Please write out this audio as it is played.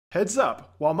Heads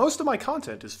up, while most of my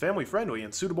content is family-friendly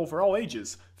and suitable for all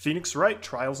ages, Phoenix Wright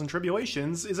Trials and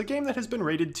Tribulations is a game that has been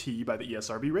rated T by the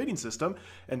ESRB rating system,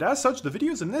 and as such, the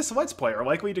videos in this Let's Play are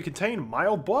likely to contain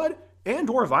mild blood and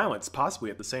or violence,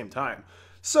 possibly at the same time.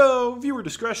 So, viewer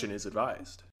discretion is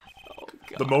advised. Oh,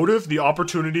 God. The motive, the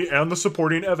opportunity, and the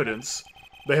supporting evidence,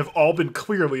 they have all been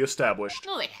clearly established.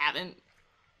 No, they haven't.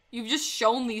 You've just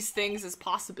shown these things as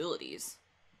possibilities.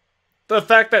 The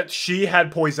fact that she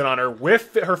had poison on her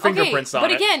with her fingerprints on it.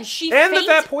 But again, she and fainted.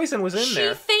 that poison was in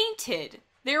there. She fainted.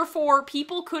 Therefore,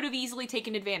 people could have easily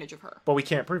taken advantage of her. But we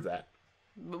can't prove that.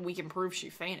 But we can prove she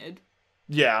fainted.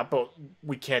 Yeah, but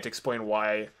we can't explain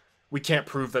why. We can't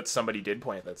prove that somebody did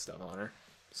plant that stuff on her.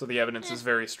 So the evidence is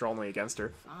very strongly against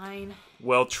her. Fine.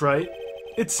 Well, Trite,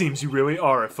 it seems you really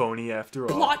are a phony after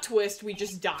all. Plot twist, we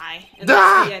just die. And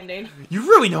that's the ending. You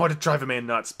really know how to drive a man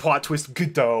nuts. Plot twist,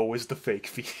 Godot is the fake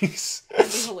face.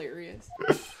 That'd be hilarious.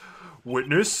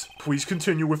 Witness, please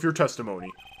continue with your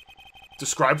testimony.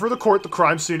 Describe for the court the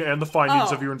crime scene and the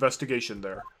findings of your investigation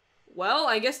there. Well,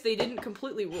 I guess they didn't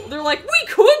completely rule. They're like, we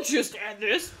could just end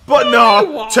this. But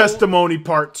no! Testimony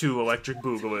part 2, Electric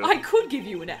Boogaloo. I could give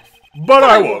you an F. But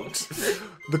I won't.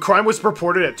 The crime was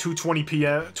reported at 2:20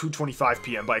 p.m., 2:25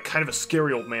 p.m. by a kind of a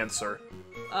scary old man, sir.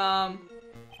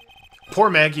 Poor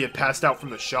Maggie had passed out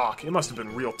from the shock. It must have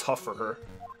been real tough for her.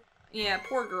 Yeah,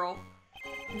 poor girl.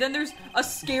 Then there's a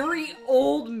scary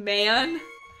old man.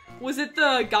 Was it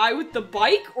the guy with the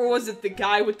bike, or was it the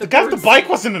guy with the... The guy with the bike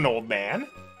wasn't an old man.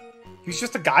 He was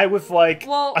just a guy with, like,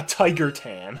 a tiger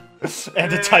tan.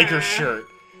 And a tiger shirt.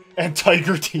 And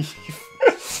tiger teeth.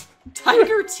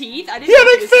 Tiger teeth? I didn't yeah,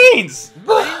 like veins!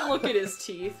 I didn't look at his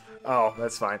teeth. Oh,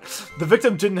 that's fine. The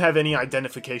victim didn't have any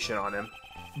identification on him.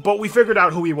 But we figured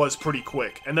out who he was pretty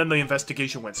quick, and then the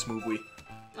investigation went smoothly.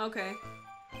 Okay.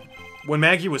 When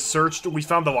Maggie was searched, we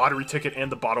found the lottery ticket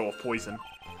and the bottle of poison.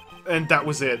 And that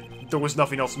was it. There was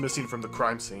nothing else missing from the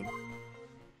crime scene.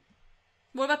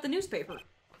 What about the newspaper?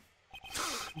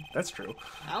 That's true.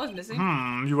 That was missing.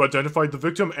 You identified the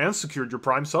victim and secured your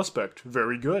prime suspect.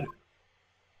 Very good.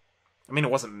 I mean,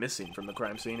 it wasn't missing from the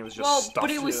crime scene, it was just stuffed.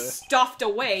 But it was stuffed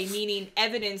away, meaning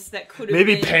evidence that could have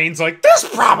Maybe been... Payne's like, this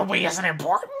probably isn't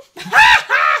important!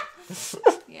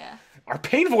 Yeah. Our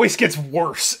Payne voice gets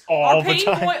worse all the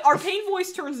time. Our Payne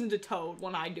voice turns into Toad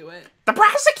when I do it. The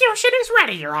prosecution is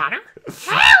ready, Your Honor.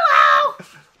 Hello!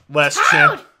 Last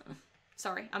chance.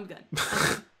 Sorry, I'm good.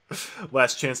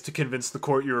 Last chance to convince the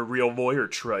court you're a real lawyer,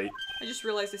 Trite. I just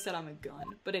realized I said I'm a gun,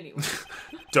 but anyway.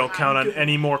 Don't count on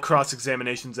any more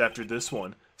cross-examinations after this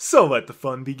one. So let the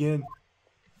fun begin.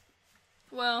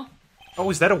 Well. Oh,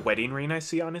 is that a wedding ring I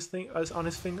see on his on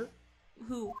his finger?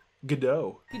 Who?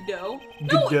 Godot. Godot?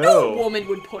 Godot. No woman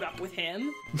would put up with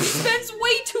him. He spends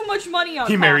way too much money on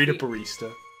He coffee. married a barista.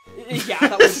 Yeah,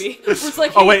 that would be. It's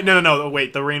like oh wait, no,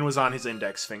 wait. The ring was on his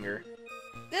index finger.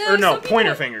 Or no,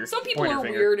 pointer finger. Some people are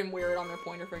weird and wear it on their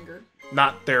pointer finger.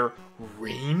 Not their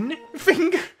ring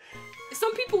finger?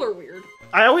 Some people are weird.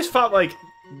 I always thought, like,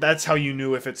 that's how you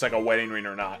knew if it's, like, a wedding ring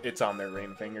or not. It's on their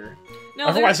ring finger. No,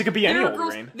 otherwise, it could be any old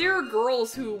ring. There are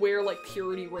girls who wear, like,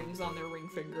 purity rings on their ring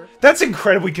finger. That's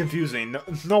incredibly confusing.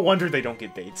 No wonder they don't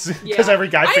get dates. Because Yeah. every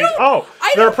guy thinks, oh,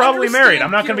 they're probably married.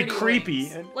 I'm not going to be purity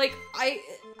creepy. rings. Like, I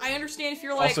understand if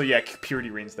you're, like... Also, yeah, purity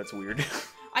rings, that's weird.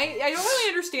 I don't really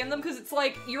understand them because it's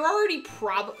like, you're already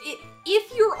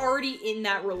if you're already in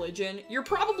that religion, you're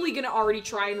probably gonna already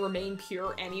try and remain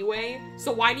pure anyway,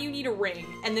 so why do you need a ring?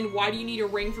 And then why do you need a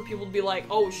ring for people to be like,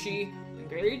 oh, is she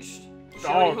engaged? Is she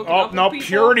already hooking up no, with people?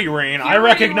 purity ring. Purity I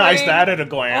recognize ring. that at a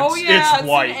glance. Oh yeah, it's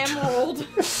white. An emerald.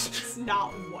 It's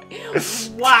not white.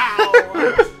 Wow.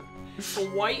 It's a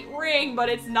white ring, but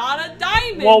it's not a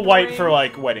diamond Well, white ring. for,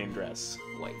 like, wedding dress.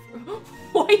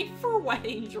 White for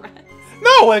wedding dress.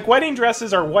 No, like, wedding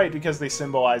dresses are white because they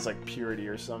symbolize, like, purity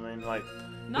or something. Like,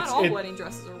 Not all wedding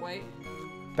dresses are white.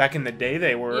 Back in the day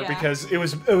they were, because it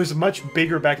was much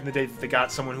bigger back in the day that they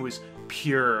got someone who was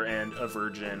pure and a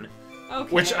virgin.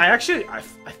 Okay. Which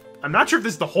I'm not sure if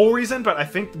this is the whole reason, but I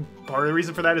think part of the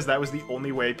reason for that is that was the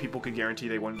only way people could guarantee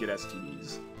they wouldn't get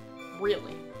STDs.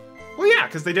 Really? Well, yeah,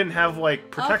 because they didn't have,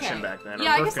 like, protection back then.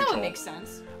 Yeah, or birth I guess control. that would make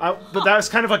sense. But that was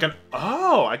kind of like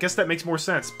I guess that makes more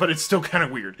sense, but it's still kind of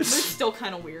weird. But it's still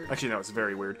kind of weird. Actually, no, it's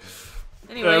very weird.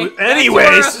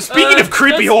 Anyways, speaking of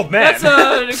creepy old men.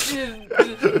 This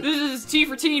is T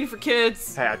for teen for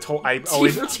kids. Hey, T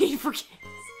for teen for kids.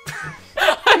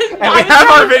 And we have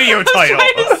our video title.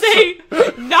 I was trying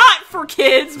to say, not for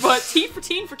kids, but T for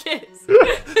teen for kids.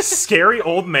 Scary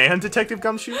old man, Detective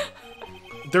Gumshoe?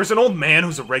 There's an old man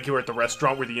who's a regular at the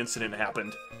restaurant where the incident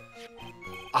happened.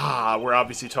 Ah, we're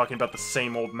obviously talking about the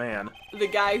same old man. The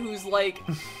guy who's like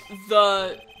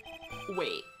the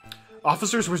Wait.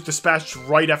 Officers was dispatched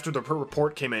right after the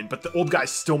report came in, but the old guy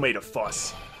still made a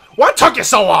fuss. What took you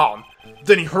so long?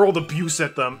 Then he hurled abuse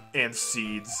at them and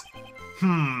seeds.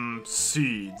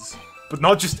 Seeds. But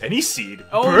not just any seed.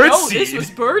 Oh bird no, seed. this was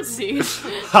bird seed.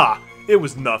 Ha! It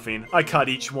was nothing. I caught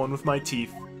each one with my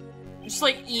teeth. Just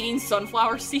like eating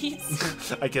sunflower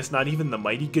seeds. I guess not even the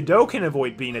mighty Godot can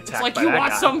avoid being attacked It's like, by you that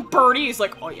want guy. some birdie? He's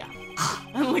like, oh yeah.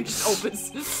 And like just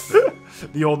opens.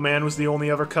 The old man was the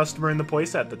only other customer in the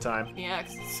place at the time. Yeah,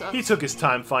 'cause it sucks. He took his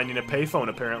time finding a payphone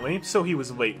apparently, so he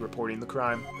was late reporting the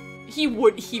crime. He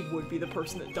would be the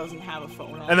person that doesn't have a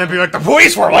phone on. And then be like, the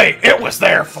police were late! It was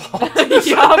their fault!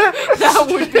 Yup, that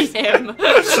would be him.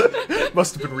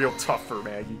 Must have been real tough for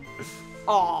Maggie.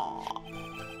 Aww.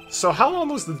 So how long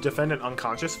was the defendant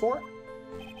unconscious for?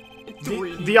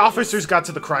 3. The officers got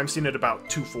to the crime scene at about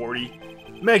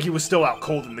 2:40. Maggie was still out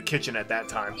cold in the kitchen at that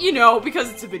time. You know, because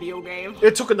it's a video game.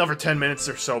 It took another 10 minutes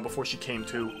or so before she came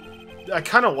to. I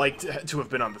kind of liked to have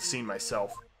been on the scene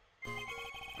myself.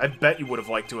 I bet you would have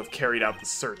liked to have carried out the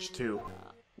search, too.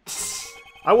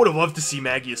 I would have loved to see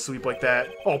Maggie asleep like that,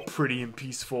 all pretty and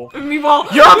peaceful. Meanwhile,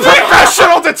 You're a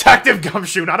professional detective,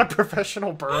 Gumshoe, not a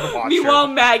professional bird watcher. Meanwhile,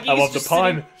 Maggie's I love the just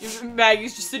pun.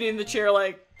 Maggie's just sitting in the chair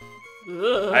like,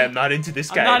 ugh. I am not into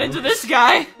this guy. I'm not into this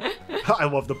guy. I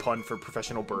love the pun for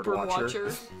professional bird watcher.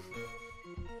 Watcher.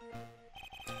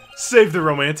 Save the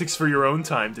romantics for your own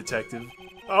time, detective.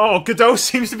 Oh, Godot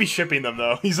seems to be shipping them,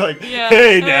 though. He's like, Yeah.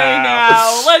 hey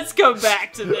now. Let's come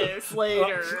back to this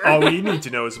later. All we need to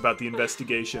know is about the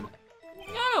investigation.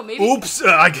 I don't know, maybe. Oops,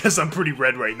 I guess I'm pretty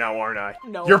red right now, aren't I?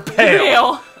 No. You're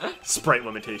pale. Pale. Sprite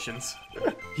limitations.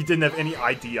 He didn't have any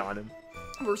ID on him.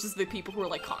 Versus the people who are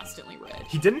like constantly red.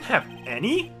 He didn't have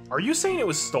any? Are you saying it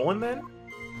was stolen then?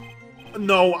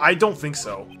 No, I don't think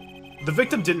so. The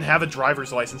victim didn't have a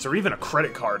driver's license or even a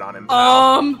credit card on him.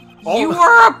 You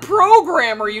are a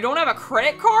programmer. You don't have a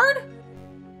credit card?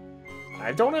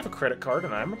 I don't have a credit card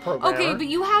and I'm a programmer. Okay, but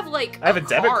you have like I have a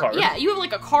debit card. Yeah, you have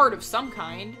like a card of some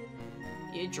kind.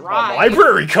 You drive. A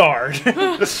library card.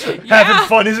 Having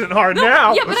fun isn't hard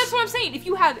now. Yeah, but that's what I'm saying. If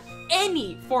you have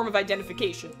any form of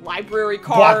identification, library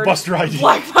card, Blockbuster ID.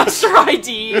 Blockbuster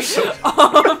ID.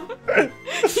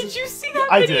 Did you see that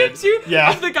I video did. too?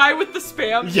 Yeah. Of the guy with the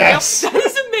spam? Yes. Yep, that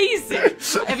is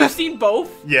amazing. Have you seen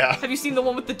both? Yeah. Have you seen the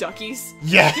one with the duckies?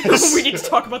 Yes. We need to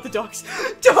talk about the ducks.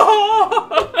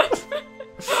 Duck!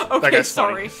 Okay, guy's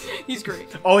sorry. funny. He's great.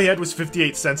 All he had was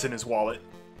 58 cents in his wallet.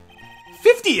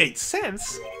 58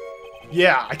 cents?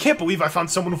 Yeah, I can't believe I found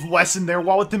someone with less in their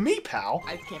wallet than me, pal.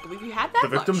 I can't believe you had that The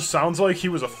victim much. sounds like he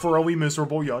was a thoroughly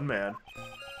miserable young man.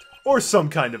 Or some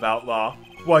kind of outlaw.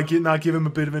 Why not give him a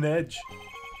bit of an edge?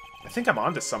 I think I'm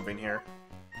onto something here.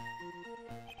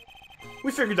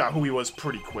 We figured out who he was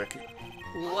pretty quick.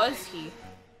 Who was he?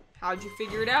 How'd you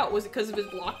figure it out? Was it because of his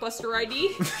Blockbuster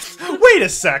ID? Wait a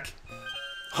sec!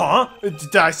 Huh?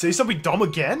 Did I say something dumb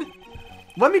again?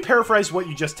 Let me paraphrase what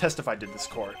you just testified to this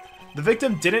court. The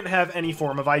victim didn't have any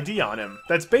form of ID on him.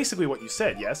 That's basically what you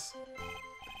said, yes?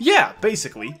 Yeah,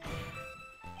 basically.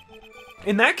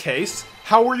 In that case,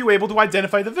 how were you able to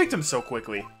identify the victim so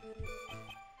quickly?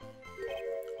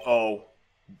 Oh,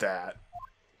 that.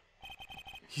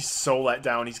 He's so let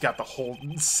down, he's got the whole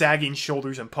sagging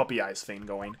shoulders and puppy eyes thing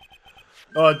going.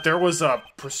 There was a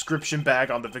prescription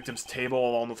bag on the victim's table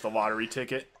along with the lottery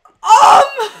ticket.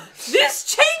 This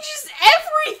changes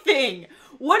everything!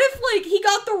 What if, like, he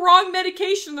got the wrong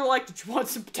medication? They're like, did you want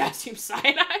some potassium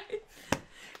cyanide?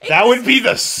 That would be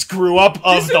the screw-up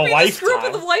of the lifetime. This would be the screw-up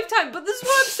of the lifetime, but this is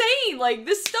what I'm saying. Like,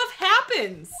 this stuff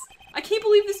happens. I can't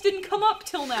believe this didn't come up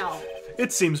till now.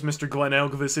 It seems Mr.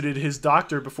 Glenelg visited his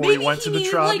doctor before Maybe he went to the needed,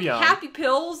 Tribulations. like, happy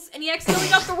pills, and he accidentally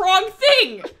got the wrong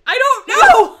thing. I don't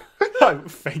know!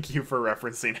 Thank you for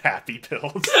referencing happy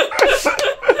pills.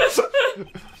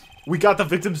 We got the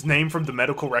victim's name from the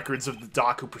medical records of the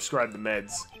doc who prescribed the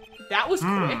meds. That was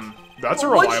quick. That's a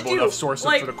What'd you reliable do? enough source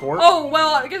Like, for the court. Oh,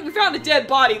 well, I guess we found a dead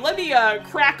body. Let me,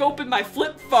 crack open my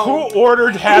flip phone. Who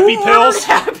ordered happy Who pills? ordered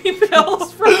happy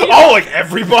pills from you? Oh, like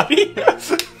everybody?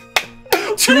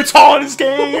 Too tall in his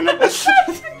game?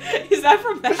 Is that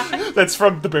from that? That's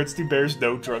from the Berenstain Bears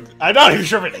No Drugs. I'm not even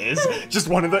sure if it is. Just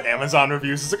one of the Amazon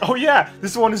reviews. It's like, oh yeah,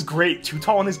 this one is great. Too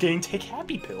tall in his game, take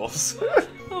happy pills.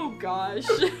 Oh gosh.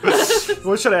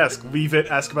 What should I ask? Leave it,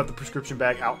 ask about the prescription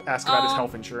bag, ask about his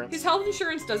health insurance. His health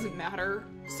insurance doesn't matter,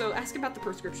 so ask about the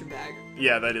prescription bag.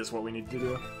 Yeah, that is what we need to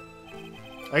do.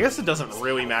 I guess it doesn't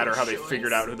really matter how they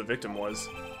figured out who the victim was.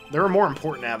 There are more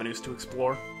important avenues to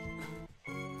explore.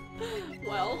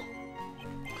 Well...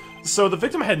 So the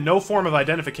victim had no form of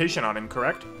identification on him,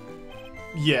 correct?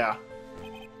 Yeah.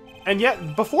 And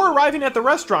yet, before arriving at the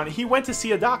restaurant, he went to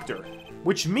see a doctor.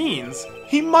 Which means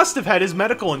he must have had his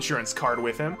medical insurance card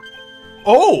with him.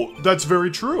 Oh, that's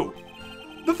very true.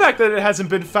 The fact that it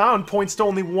hasn't been found points to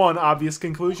only one obvious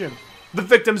conclusion. The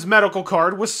victim's medical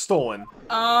card was stolen.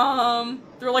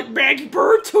 They're like, Maggie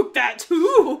Bird took that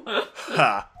too.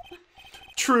 Ha.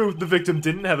 True, the victim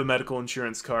didn't have a medical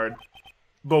insurance card.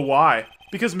 But why?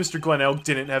 Because Mr. Glen Elk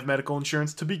didn't have medical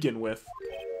insurance to begin with.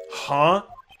 Huh?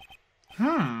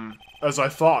 As I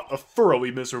thought, a thoroughly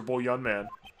miserable young man.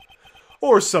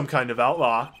 Or some kind of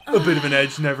outlaw. A bit of an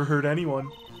edge never hurt anyone.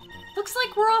 Looks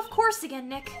like we're off course again,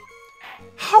 Nick.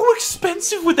 How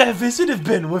expensive would that visit have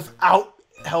been without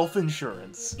health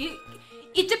insurance?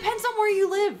 It depends on where you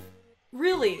live.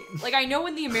 Really. Like, I know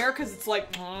in the Americas it's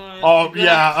like,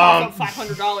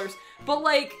 $500. But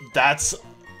like... That's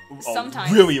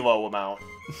sometimes a really low amount.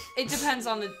 It depends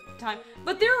on the time.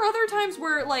 But there are other times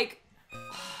where, like...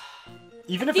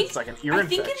 Even if it's like an ear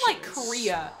infection. I think in, like,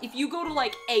 Korea, if you go to,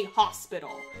 like, a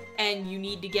hospital and you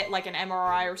need to get, like, an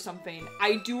MRI or something,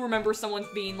 I do remember someone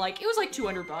being like, it was like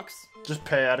 $200. Just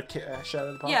pay out of cash out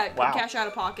of the pocket? Yeah, wow. cash out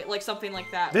of pocket, like something like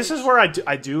that. This is where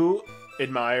I do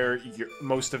admire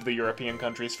most of the European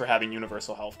countries for having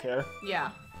universal health care.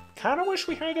 Yeah. Kind of wish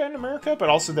we had that in America, but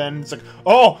also then it's like,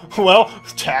 oh, well,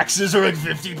 taxes are like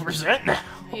 50% now.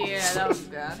 Yeah, that was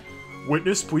bad.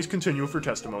 Witness, please continue for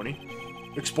testimony.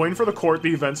 Explain for the court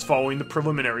the events following the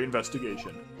preliminary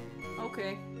investigation.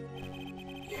 Okay.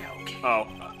 Yeah, okay. Oh.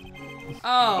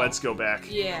 Oh. Let's go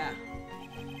back. Yeah.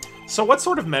 So what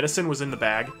sort of medicine was in the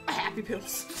bag? Happy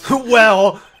pills.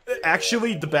 Well,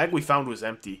 actually, the bag we found was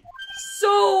empty.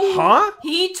 So... Huh?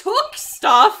 He took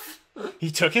stuff.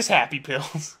 He took his happy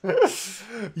pills.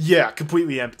 Yeah,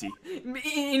 completely empty.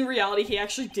 In reality, he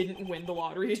actually didn't win the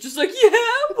lottery. He's just like, yeah,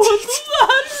 I won the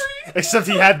lottery. Except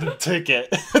he had the ticket.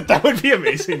 That would be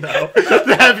amazing, though.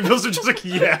 The happy pills are just like,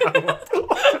 yeah.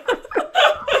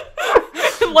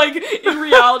 Like, in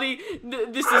reality,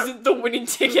 this isn't the winning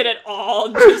ticket at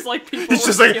all. Just like people. It's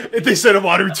just like, if they said a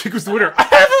lottery ticket was the winner, I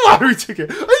have a lottery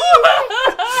ticket.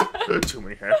 Too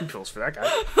many happy pills for that guy.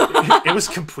 It was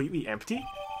completely empty.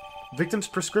 Victim's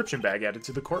prescription bag added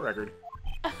to the court record.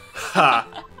 Ha!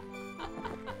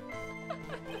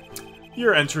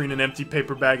 You're entering an empty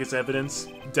paper bag as evidence.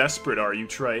 Desperate, are you,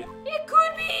 Trite? It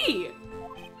could be!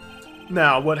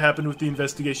 Now, what happened with the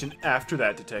investigation after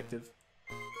that, detective?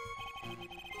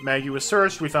 Maggie was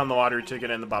searched, we found the lottery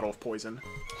ticket and the bottle of poison.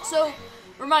 So,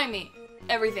 remind me,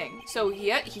 everything. So, he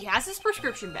has his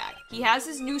prescription bag. He has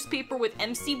his newspaper with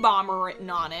MC Bomber written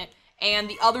on it. And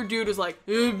the other dude was like,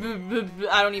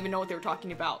 I don't even know what they were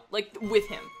talking about. Like, with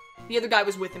him. The other guy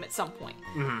was with him at some point.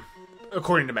 Mm-hmm.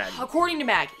 According to Maggie. According to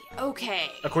Maggie. Okay.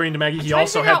 According to Maggie, he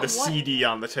also had the CD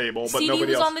on the table, but nobody else.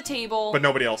 CD was on the table. But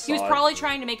nobody else saw it. He was probably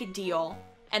trying to make a deal.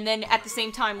 And then, at the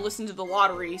same time, listen to the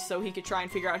lottery so he could try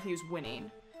and figure out if he was winning.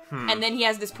 And then he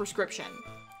has this prescription.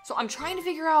 So I'm trying to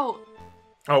figure out...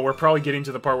 Oh, we're probably getting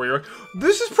to the part where you're like,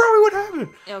 this is probably what happened.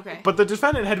 Okay. But the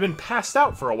defendant had been passed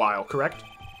out for a while, correct?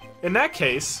 In that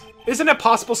case, isn't it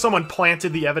possible someone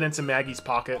planted the evidence in Maggie's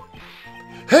pocket?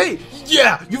 Hey!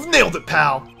 Yeah! You've nailed it,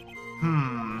 pal!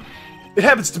 It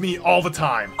happens to me all the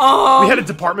time. We had a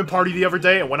department party the other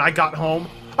day, and when I got home,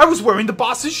 I was wearing the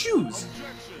boss's shoes.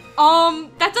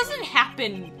 That doesn't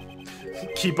happen.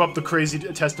 Keep up the crazy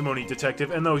testimony,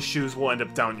 detective, and those shoes will end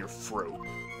up down your throat.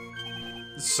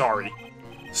 Sorry.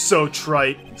 So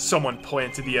trite, someone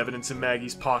planted the evidence in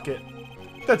Maggie's pocket.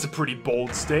 That's a pretty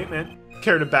bold statement.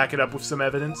 Care to back it up with some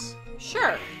evidence?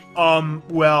 Sure.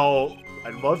 Well,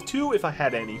 I'd love to if I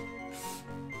had any.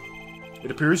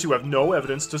 It appears you have no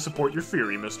evidence to support your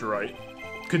theory, Mr. Wright.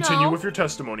 Continue with your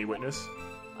testimony, witness.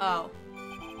 Oh.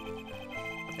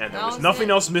 And there was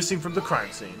nothing else missing from the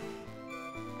crime scene.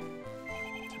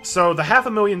 So, the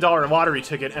 $500,000 lottery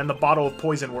ticket and the bottle of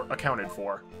poison were accounted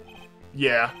for.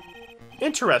 Yeah.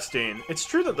 Interesting. It's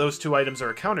true that those two items are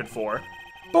accounted for.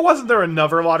 But wasn't there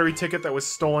another lottery ticket that was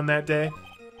stolen that day?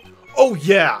 Oh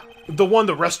yeah! The one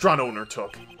the restaurant owner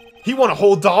took. He won a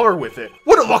whole $1 with it.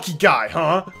 What a lucky guy,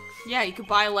 huh? Yeah, you could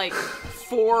buy like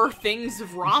 4 things of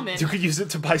ramen. You could use it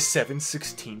to buy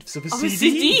 7/16 of a CD.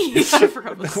 CD? I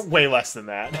forgot about this. Way less than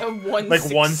that. Like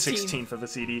 1/16 of a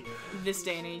CD. This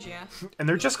day and age, yeah. And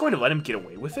they're just going to let him get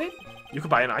away with it? You could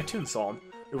buy an iTunes song.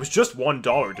 It was just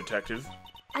 $1, detective.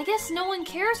 I guess no one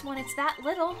cares when it's that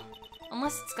little.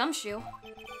 Unless it's Gumshoe.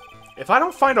 If I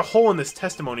don't find a hole in this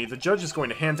testimony, the judge is going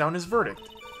to hand down his verdict.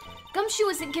 Gumshoe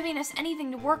isn't giving us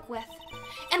anything to work with.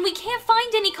 And we can't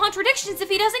find any contradictions if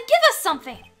he doesn't give us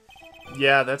something.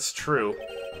 Yeah, that's true.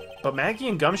 But Maggie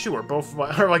and Gumshoe are both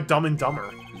like Dumb and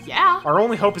Dumber. Yeah. Our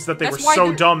only hope is that they were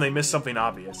so dumb they missed something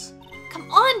obvious. Come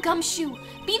on, Gumshoe.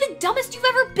 Be the dumbest you've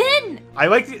ever been.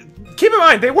 Keep in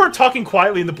mind, they weren't talking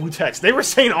quietly in the blue text. They were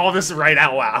saying all this right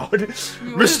out loud.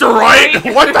 Mr. Wright,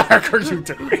 what the heck are you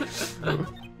doing?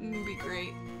 It'd be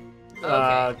great.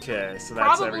 Okay, so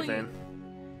that's Probably, everything.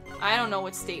 I don't know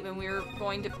what statement we were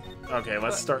going to... Okay,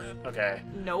 let's start. Okay.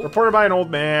 Nope. Reported by an old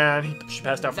man. She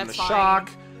passed out from That's the fine. shock.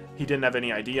 He didn't have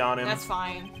any ID on him. That's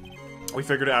fine. We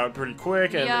figured it out pretty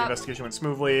quick, and the Yep. investigation went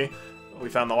smoothly. We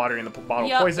found the lottery in the bottle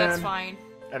Yep, of poison. that's fine.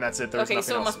 And that's it. There's Okay, nothing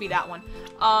so it else. must be that one.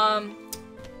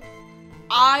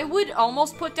 I would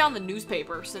almost put down the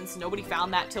newspaper since nobody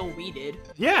found that till we did.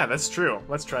 Yeah, that's true.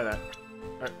 Let's try that.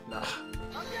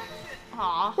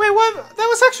 Aw. Wait, what? That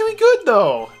was actually good,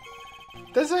 though.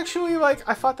 That's actually, like,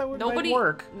 I thought that would might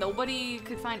work. Nobody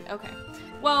could find... Okay.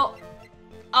 Well,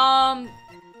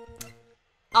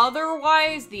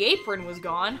 otherwise, the apron was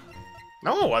gone.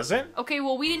 No, it wasn't. Okay,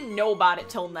 well, we didn't know about it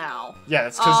till now. Yeah,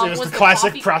 that's because it was the the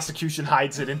classic coffee- prosecution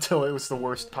hides it until it was the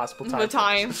worst possible time. The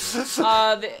time.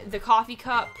 The coffee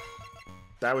cup.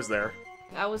 That was there.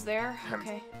 That was there? Hence.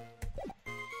 Okay.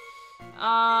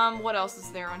 What else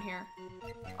is there on here?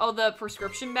 Oh, the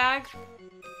prescription bag?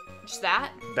 Just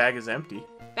that? Bag is empty.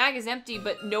 Bag is empty,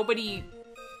 but nobody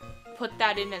put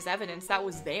that in as evidence. That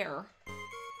was there.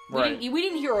 Right. We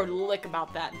didn't hear a lick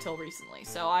about that until recently,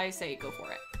 so I say go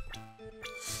for it.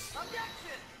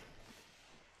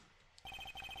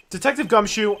 Detective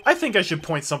Gumshoe, I think I should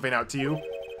point something out to you.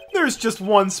 There's just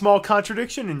one small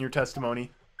contradiction in your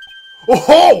testimony.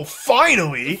 Oh,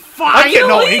 finally! I'm getting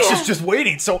all anxious just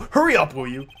waiting, so hurry up, will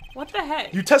you? What the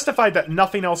heck? You testified that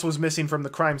nothing else was missing from the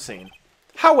crime scene.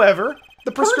 However,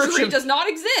 the Perjury prescription does not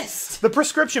exist! the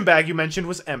prescription bag you mentioned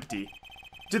was empty.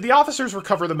 Did the officers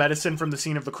recover the medicine from the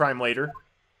scene of the crime later?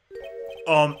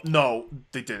 No,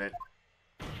 they didn't.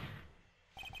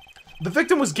 The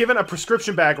victim was given a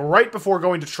prescription bag right before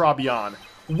going to Tribulations.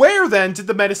 Where, then, did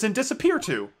the medicine disappear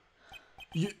to?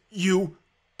 You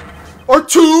are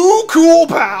too cool,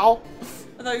 pal!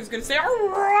 I thought he was gonna say,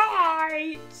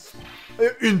 alright!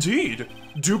 Indeed.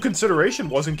 Due consideration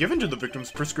wasn't given to the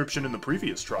victim's prescription in the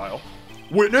previous trial.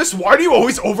 Witness, why do you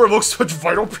always overlook such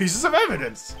vital pieces of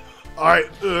evidence? I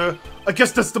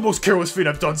guess that's the most careless thing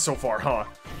I've done so far, huh?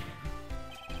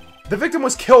 The victim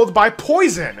was killed by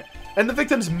poison! And the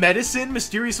victim's medicine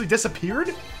mysteriously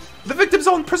disappeared? The victim's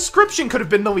own prescription could have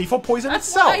been the lethal poison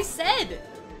itself. What I said!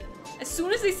 As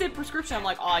soon as they said prescription, I'm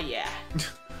like, oh yeah.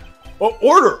 Oh,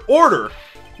 order! Order!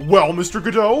 Well, Mr.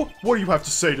 Godot, what do you have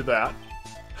to say to that?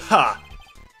 Ha!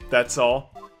 That's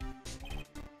all.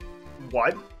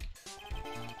 What?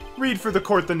 Read for the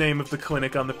court the name of the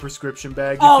clinic on the prescription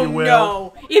bag, if you will.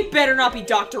 Oh no! It better not be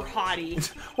Dr. Hottie.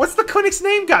 What's the clinic's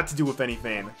name got to do with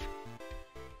anything?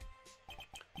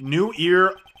 New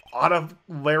Ear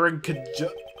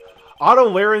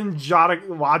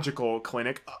Otolaryngological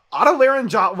Clinic.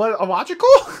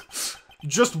 Otolaryngological?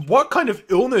 Just what kind of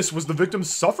illness was the victim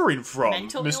suffering from,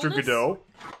 Mental Mr. illness? Godot?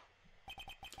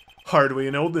 Hardly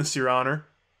an illness, Your Honor.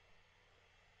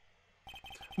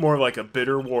 More like a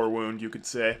bitter war wound, you could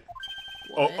say.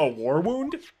 A war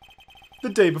wound? The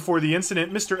day before the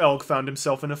incident, Mr. Elk found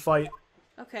himself in a fight.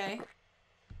 Okay.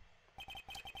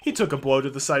 He took a blow to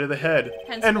the side of the head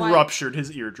Hence and why- ruptured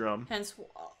his eardrum. Hence, he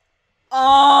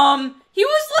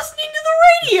was listening to the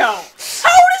radio! How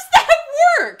does that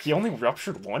work? He only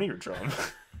ruptured one eardrum.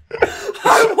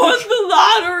 I won the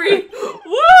lottery!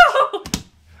 Woo!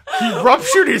 He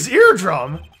ruptured his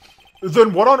eardrum?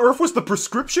 Then what on earth was the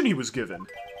prescription he was given?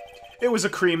 It was a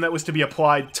cream that was to be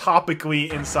applied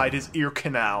topically inside his ear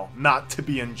canal, not to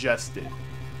be ingested.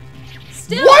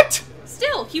 Still, What?!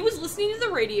 Still, he was listening to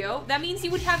the radio. That means he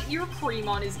would have ear cream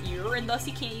on his ear, and thus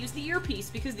he can't use the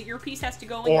earpiece because the earpiece has to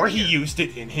go in Or your he ear. used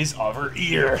it in his other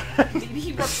ear. Maybe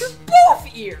he ruptured both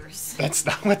ears. That's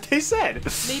not what they said.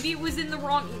 Maybe it was in the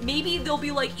wrong... Maybe they'll be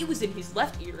like, it was in his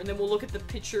left ear, and then we'll look at the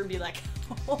picture and be like,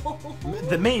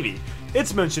 Maybe.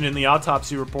 It's mentioned in the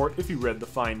autopsy report if you read the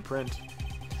fine print.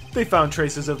 They found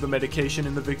traces of the medication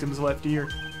in the victim's left ear.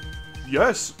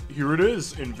 Yes, here it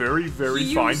is, in very, very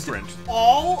He fine used print.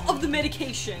 all of the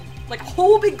medication, like a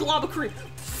whole big glob of cream.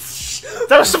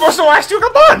 That was supposed to last you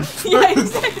a month! Yeah,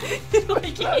 exactly.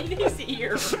 Like in his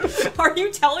ear. Are you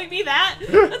telling me that?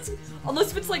 That's,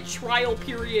 unless if it's like trial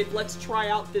period, let's try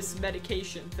out this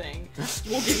medication thing.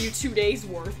 We'll give you 2 days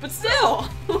worth. But still,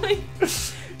 like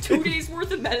 2 days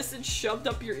worth of medicine shoved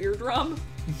up your eardrum?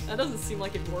 That doesn't seem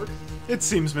like it'd work. It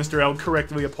seems Mr. L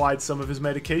correctly applied some of his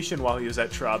medication while he was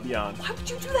at Tribulations. Why would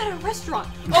you do that at a restaurant?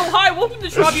 Oh, hi, welcome to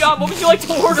Tribulations. What would you like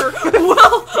to order?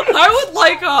 Well, I would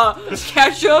like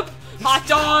ketchup, hot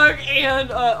dog,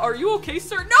 and are you okay,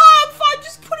 sir? No, I'm fine.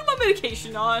 Just putting my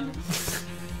medication on.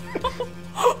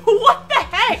 What the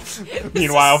heck?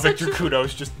 Meanwhile, Victor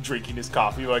Kudo's just drinking his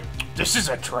coffee like, this is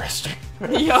interesting.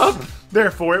 Yup.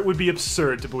 Therefore, it would be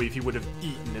absurd to believe he would have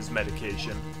eaten his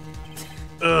medication.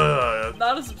 Ugh.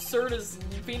 Not as absurd as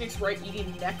Phoenix Wright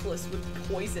eating a necklace with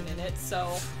poison in it,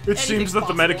 so... It seems that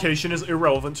possible. the medication is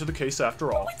irrelevant to the case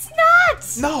after all. It's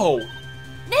not! No!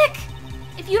 Nick!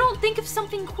 If you don't think of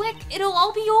something quick, it'll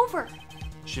all be over.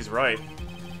 She's right.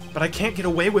 But I can't get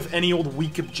away with any old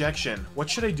weak objection. What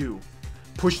should I do?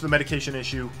 Push the medication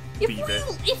issue? Leave it.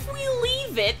 If we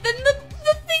leave it, then the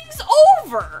thing's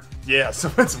over! Yeah,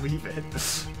 so let's leave it.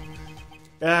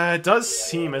 It does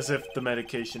seem as if the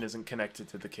medication isn't connected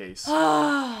to the case.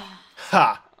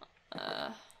 Ha!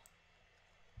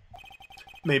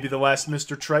 Maybe the last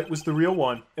Mr. Trite was the real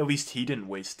one. At least he didn't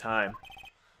waste time.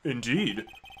 Indeed.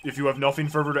 If you have nothing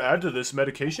further to add to this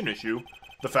medication issue,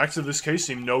 the facts of this case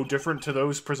seem no different to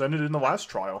those presented in the last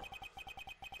trial.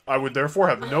 I would therefore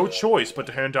have no choice but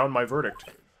to hand down my verdict.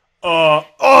 Nick! Don't let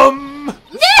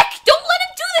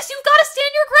him do this! You've got to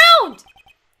stand your ground!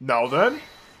 Now then?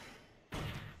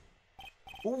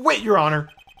 Wait, Your Honor.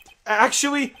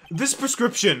 Actually, this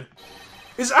prescription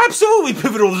is absolutely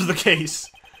pivotal to the case.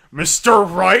 Mr.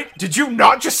 Wright, did you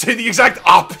not just say the exact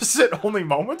opposite only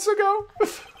moments ago?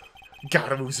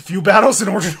 Gotta lose a few battles in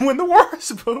order to win the war, I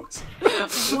suppose.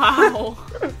 Wow.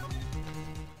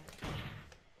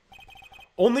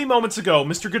 Only moments ago,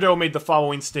 Mr. Godot made the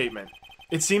following statement.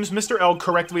 It seems Mr. L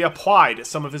correctly applied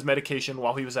some of his medication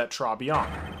while he was at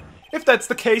Tribulations. If that's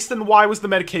the case, then why was the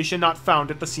medication not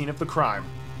found at the scene of the crime?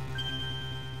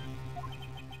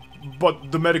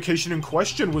 But the medication in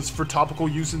question was for topical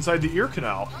use inside the ear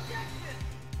canal.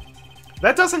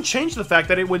 That doesn't change the fact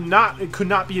that it could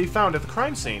not be found at the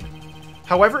crime scene.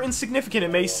 However insignificant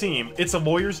it may seem, it's a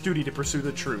lawyer's duty to pursue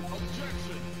the truth.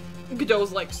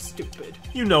 Godot's like, stupid.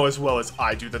 You know as well as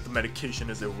I do that the medication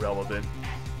is irrelevant.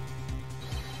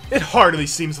 It hardly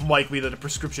seems likely that a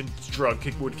prescription drug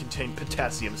would contain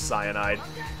potassium cyanide.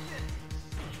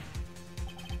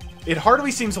 It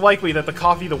hardly seems likely that the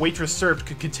coffee the waitress served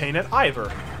could contain it either.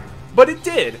 But it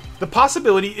did. The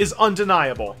possibility is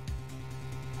undeniable.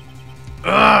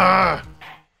 Ugh!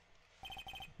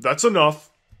 That's enough.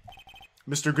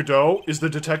 Mr. Godot, is the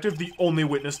detective the only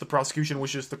witness the prosecution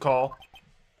wishes to call?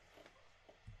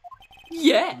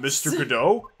 Yes. Mr.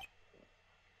 Godot?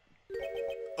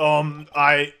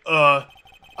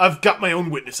 I've got my own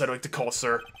witness I'd like to call,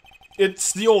 sir.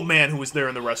 It's the old man who was there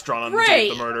in the restaurant on the day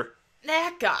of the murder.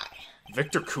 That guy.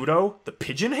 Victor Kudo? The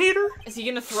pigeon hater? Is he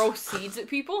gonna throw seeds at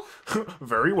people?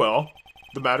 Very well.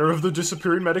 The matter of the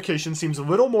disappearing medication seems a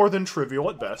little more than trivial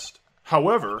at best.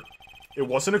 However, it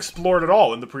wasn't explored at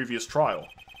all in the previous trial.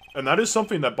 And that is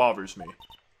something that bothers me.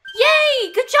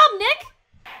 Yay! Good job, Nick!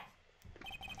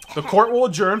 The court will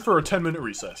adjourn for a 10-minute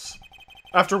recess.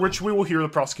 After which we will hear the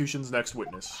prosecution's next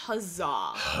witness.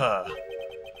 Huzzah.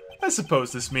 I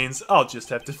suppose this means I'll just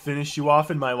have to finish you off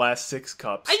in my last 6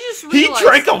 cups. I just realized... He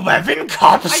drank 11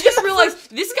 cups? I just realized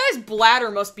this guy's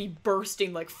bladder must be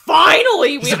bursting, like,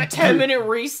 finally we have a 10-minute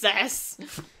recess!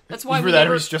 That's why Either that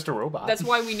or he's just a robot. That's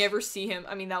why we never see him.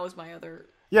 I mean, that was my other...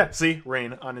 Yeah, see?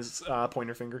 Rain on his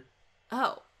pointer finger.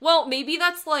 Oh. Well, maybe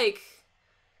that's like...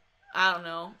 I don't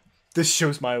know. This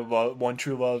shows my one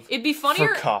true love. It'd be funnier.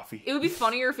 For coffee. It would be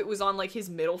funnier if it was on like his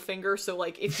middle finger, so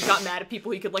like if he got mad at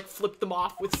people, he could like flip them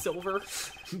off with silver.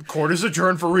 Court is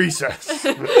adjourned for recess.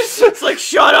 It's like,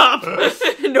 shut up!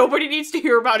 Nobody needs to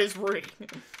hear about his ring.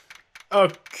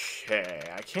 Okay,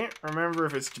 I can't remember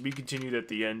if it's to be continued at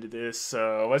the end of this,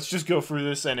 so let's just go through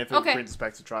this, and if it brings us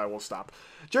back to trial, we'll stop.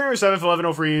 January 7th,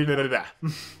 11:03, blah, blah,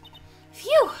 blah.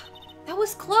 Phew! That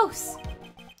was close.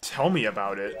 Tell me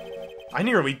about it. I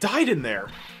nearly died in there.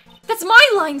 That's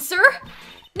my line, sir!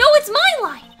 No, it's my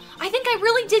line! I think I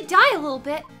really did die a little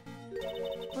bit.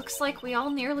 Looks like we all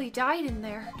nearly died in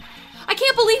there. I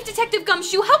can't believe Detective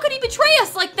Gumshoe! How could he betray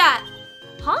us like that?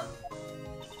 Huh?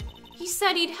 He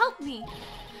said he'd help me,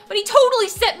 but he totally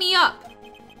set me up!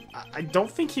 I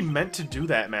don't think he meant to do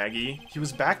that, Maggie. He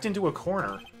was backed into a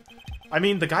corner. I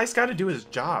mean, the guy's gotta do his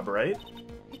job, right?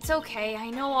 It's okay, I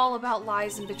know all about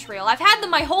lies and betrayal. I've had them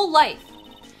my whole life.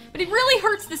 But it really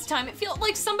hurts this time. It feels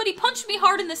like somebody punched me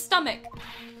hard in the stomach.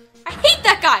 I hate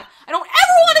that guy! I don't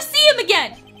ever want to see him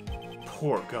again!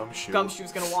 Poor Gumshoe.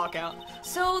 Gumshoe's gonna walk out.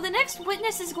 So the next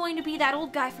witness is going to be that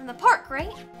old guy from the park,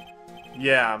 right?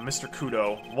 Yeah, Mr.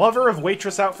 Kudo. Lover of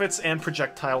waitress outfits and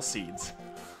projectile seeds.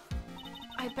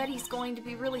 I bet he's going to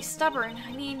be really stubborn.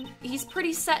 I mean, he's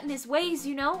pretty set in his ways,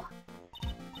 you know?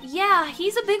 Yeah,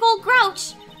 he's a big old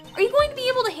grouch. Are you going to be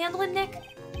able to handle him, Nick?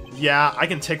 Yeah, I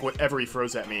can take whatever he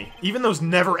throws at me. Even those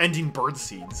never-ending bird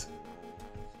seeds.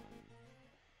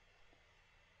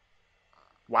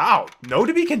 Wow, no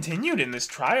to be continued in this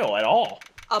trial at all.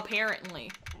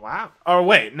 Apparently. Wow. Oh,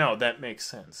 wait, no, that makes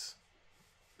sense.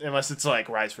 Unless it's like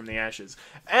Rise from the Ashes.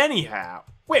 Anyhow.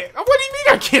 Wait, what do you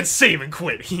mean I can't save and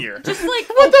quit here? Just like,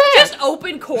 just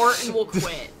open court and we'll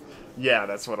quit. Yeah,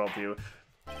 that's what I'll do.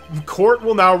 Court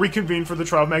will now reconvene for the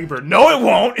trial of Maggie Bird. No, it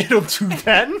won't. It'll do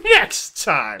that next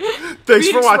time. Thanks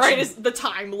for watching. Wright is the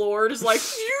Time Lord is like,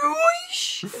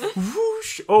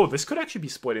 Whoosh. Oh, this could actually be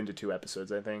split into 2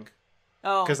 episodes, I think.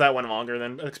 oh, Because that went longer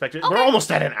than expected. Okay. We're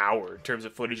almost at an hour in terms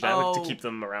of footage now. I like Oh. to keep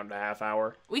them around a half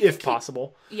hour, We if could keep-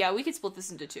 possible. yeah, we could split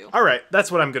this into 2. All right,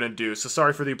 that's what I'm going to do. So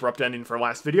sorry for the abrupt ending for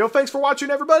last video. Thanks for watching,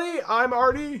 everybody. I'm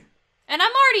Artie. And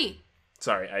I'm Artie.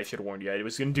 Sorry, I should have warned you. I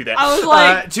was going to do that. I was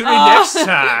like, tune in next we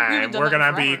time. haven't done We're that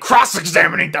going to be forever.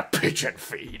 cross-examining the pigeon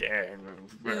feed and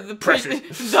The precious.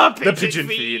 pigeon, The pigeon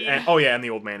feed. And, oh, yeah, and the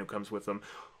old man who comes with them.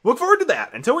 Look forward to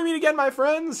that. Until we meet again, my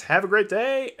friends, have a great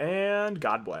day, and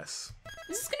God bless.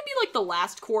 This is gonna be like the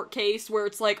last court case where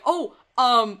it's like, oh,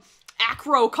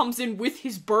 Acro comes in with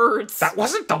his birds. That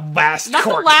wasn't the last Not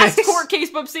court the last case. court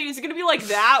case, but I'm saying it's gonna be like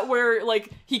that, where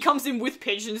like he comes in with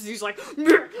pigeons, and he's like,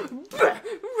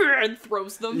 and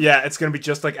throws them. Yeah, it's going to be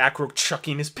just like Acro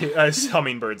chucking his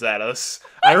hummingbirds at us.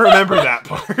 I remember that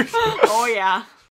part. Oh yeah.